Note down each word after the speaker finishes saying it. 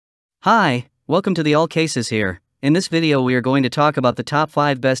Hi, welcome to the All Cases Here. In this video we are going to talk about the top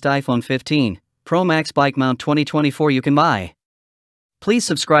 5 best iPhone 15 Pro Max bike mount 2024 you can buy. Please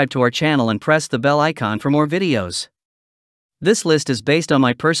subscribe to our channel and press the bell icon for more videos. This list is based on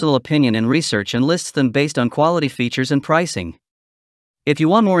my personal opinion and research and lists them based on quality, features and pricing. If you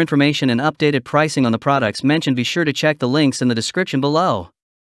want more information and updated pricing on the products mentioned, be sure to check the links in the description below.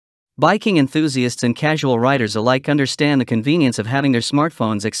 Biking enthusiasts and casual riders alike understand the convenience of having their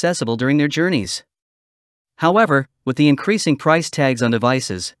smartphones accessible during their journeys. However, with the increasing price tags on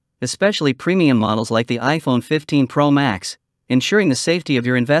devices, especially premium models like the iPhone 15 Pro Max, ensuring the safety of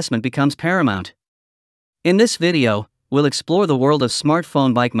your investment becomes paramount. In this video, we'll explore the world of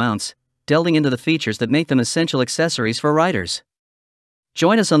smartphone bike mounts, delving into the features that make them essential accessories for riders.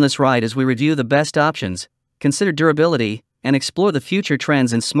 Join us on this ride as we review the best options, consider durability, and explore the future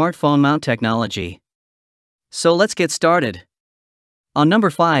trends in smartphone mount technology. So let's get started. On number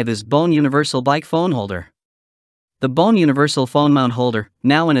 5 is Bone Universal Bike Phone Holder. The Bone Universal Phone Mount Holder,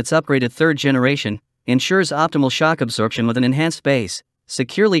 now in its upgraded third generation, ensures optimal shock absorption with an enhanced base,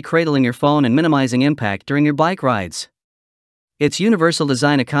 securely cradling your phone and minimizing impact during your bike rides. Its universal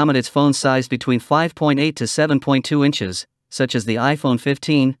design accommodates phones sized between 5.8 to 7.2 inches, such as the iPhone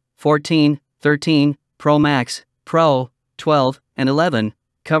 15, 14, 13, Pro Max, Pro, 12, and 11,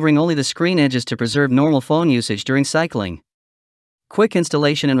 covering only the screen edges to preserve normal phone usage during cycling. Quick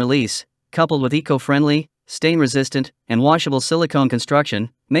installation and release, coupled with eco-friendly, stain-resistant, and washable silicone construction,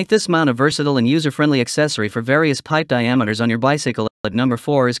 make this mount a versatile and user-friendly accessory for various pipe diameters on your bicycle. At number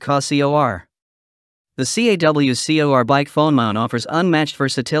 4 is CAWCOR. The CAWCOR bike phone mount offers unmatched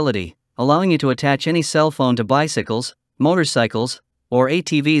versatility, allowing you to attach any cell phone to bicycles, motorcycles, or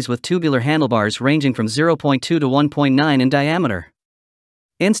ATVs with tubular handlebars ranging from 0.2 to 1.9 in diameter.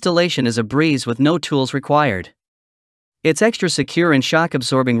 Installation is a breeze with no tools required. Its extra secure and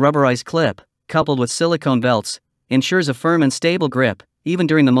shock-absorbing rubberized clip, coupled with silicone belts, ensures a firm and stable grip, even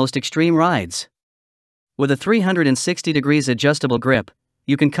during the most extreme rides. With a 360 degrees adjustable grip,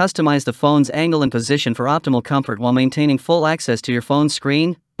 you can customize the phone's angle and position for optimal comfort while maintaining full access to your phone's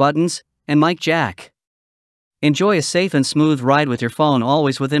screen, buttons, and mic jack. Enjoy a safe and smooth ride with your phone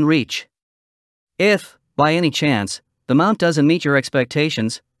always within reach. If, by any chance, the mount doesn't meet your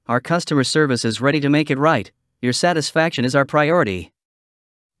expectations, our customer service is ready to make it right. Your satisfaction is our priority.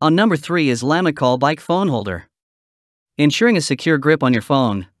 On number 3 is Lamicall Bike Phone Holder. Ensuring a secure grip on your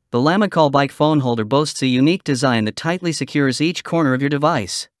phone, the Lamicall Bike Phone Holder boasts a unique design that tightly secures each corner of your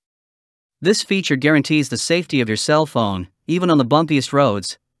device. This feature guarantees the safety of your cell phone, even on the bumpiest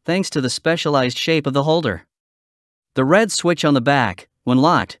roads, thanks to the specialized shape of the holder. The red switch on the back, when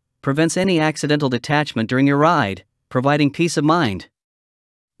locked, prevents any accidental detachment during your ride, providing peace of mind.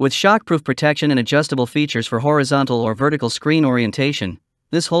 With shockproof protection and adjustable features for horizontal or vertical screen orientation,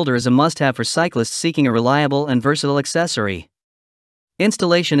 this holder is a must-have for cyclists seeking a reliable and versatile accessory.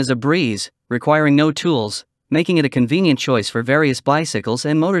 Installation is a breeze, requiring no tools, making it a convenient choice for various bicycles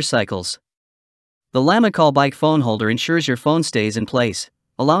and motorcycles. The Lamicall Bike Phone Holder ensures your phone stays in place,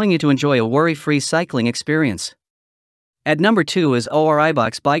 allowing you to enjoy a worry-free cycling experience. At number 2 is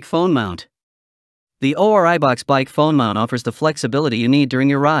ORiBox Bike Phone Mount. The ORiBox Bike Phone Mount offers the flexibility you need during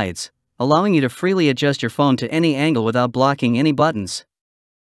your rides, allowing you to freely adjust your phone to any angle without blocking any buttons.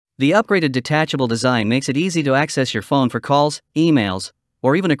 The upgraded detachable design makes it easy to access your phone for calls, emails,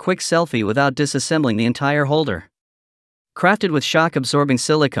 or even a quick selfie without disassembling the entire holder. Crafted with shock-absorbing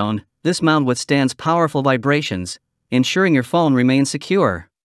silicone, this mount withstands powerful vibrations, ensuring your phone remains secure.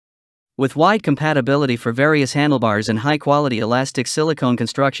 With wide compatibility for various handlebars and high-quality elastic silicone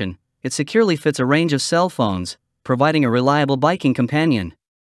construction, it securely fits a range of cell phones, providing a reliable biking companion.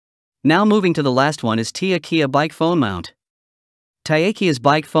 Now moving to the last one is TIAKIA Bike Phone Mount. TIAKIA's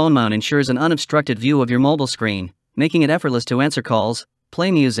bike phone mount ensures an unobstructed view of your mobile screen, making it effortless to answer calls,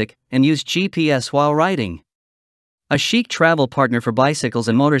 play music, and use GPS while riding. A chic travel partner for bicycles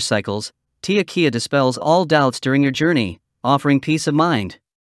and motorcycles, TIAKIA dispels all doubts during your journey, offering peace of mind.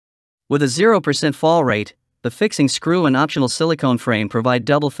 With a 0% fall rate, the fixing screw and optional silicone frame provide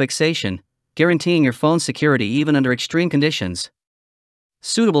double fixation, guaranteeing your phone's security even under extreme conditions.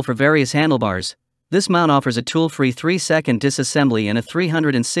 Suitable for various handlebars, this mount offers a tool-free 3-second disassembly and a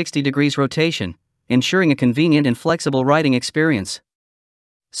 360 degrees rotation, ensuring a convenient and flexible riding experience.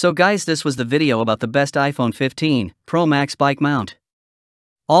 So guys, this was the video about the best iPhone 15 Pro Max bike mount.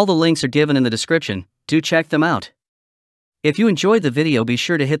 All the links are given in the description, do check them out. If you enjoyed the video, be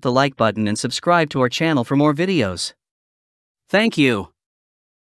sure to hit the like button and subscribe to our channel for more videos. Thank you.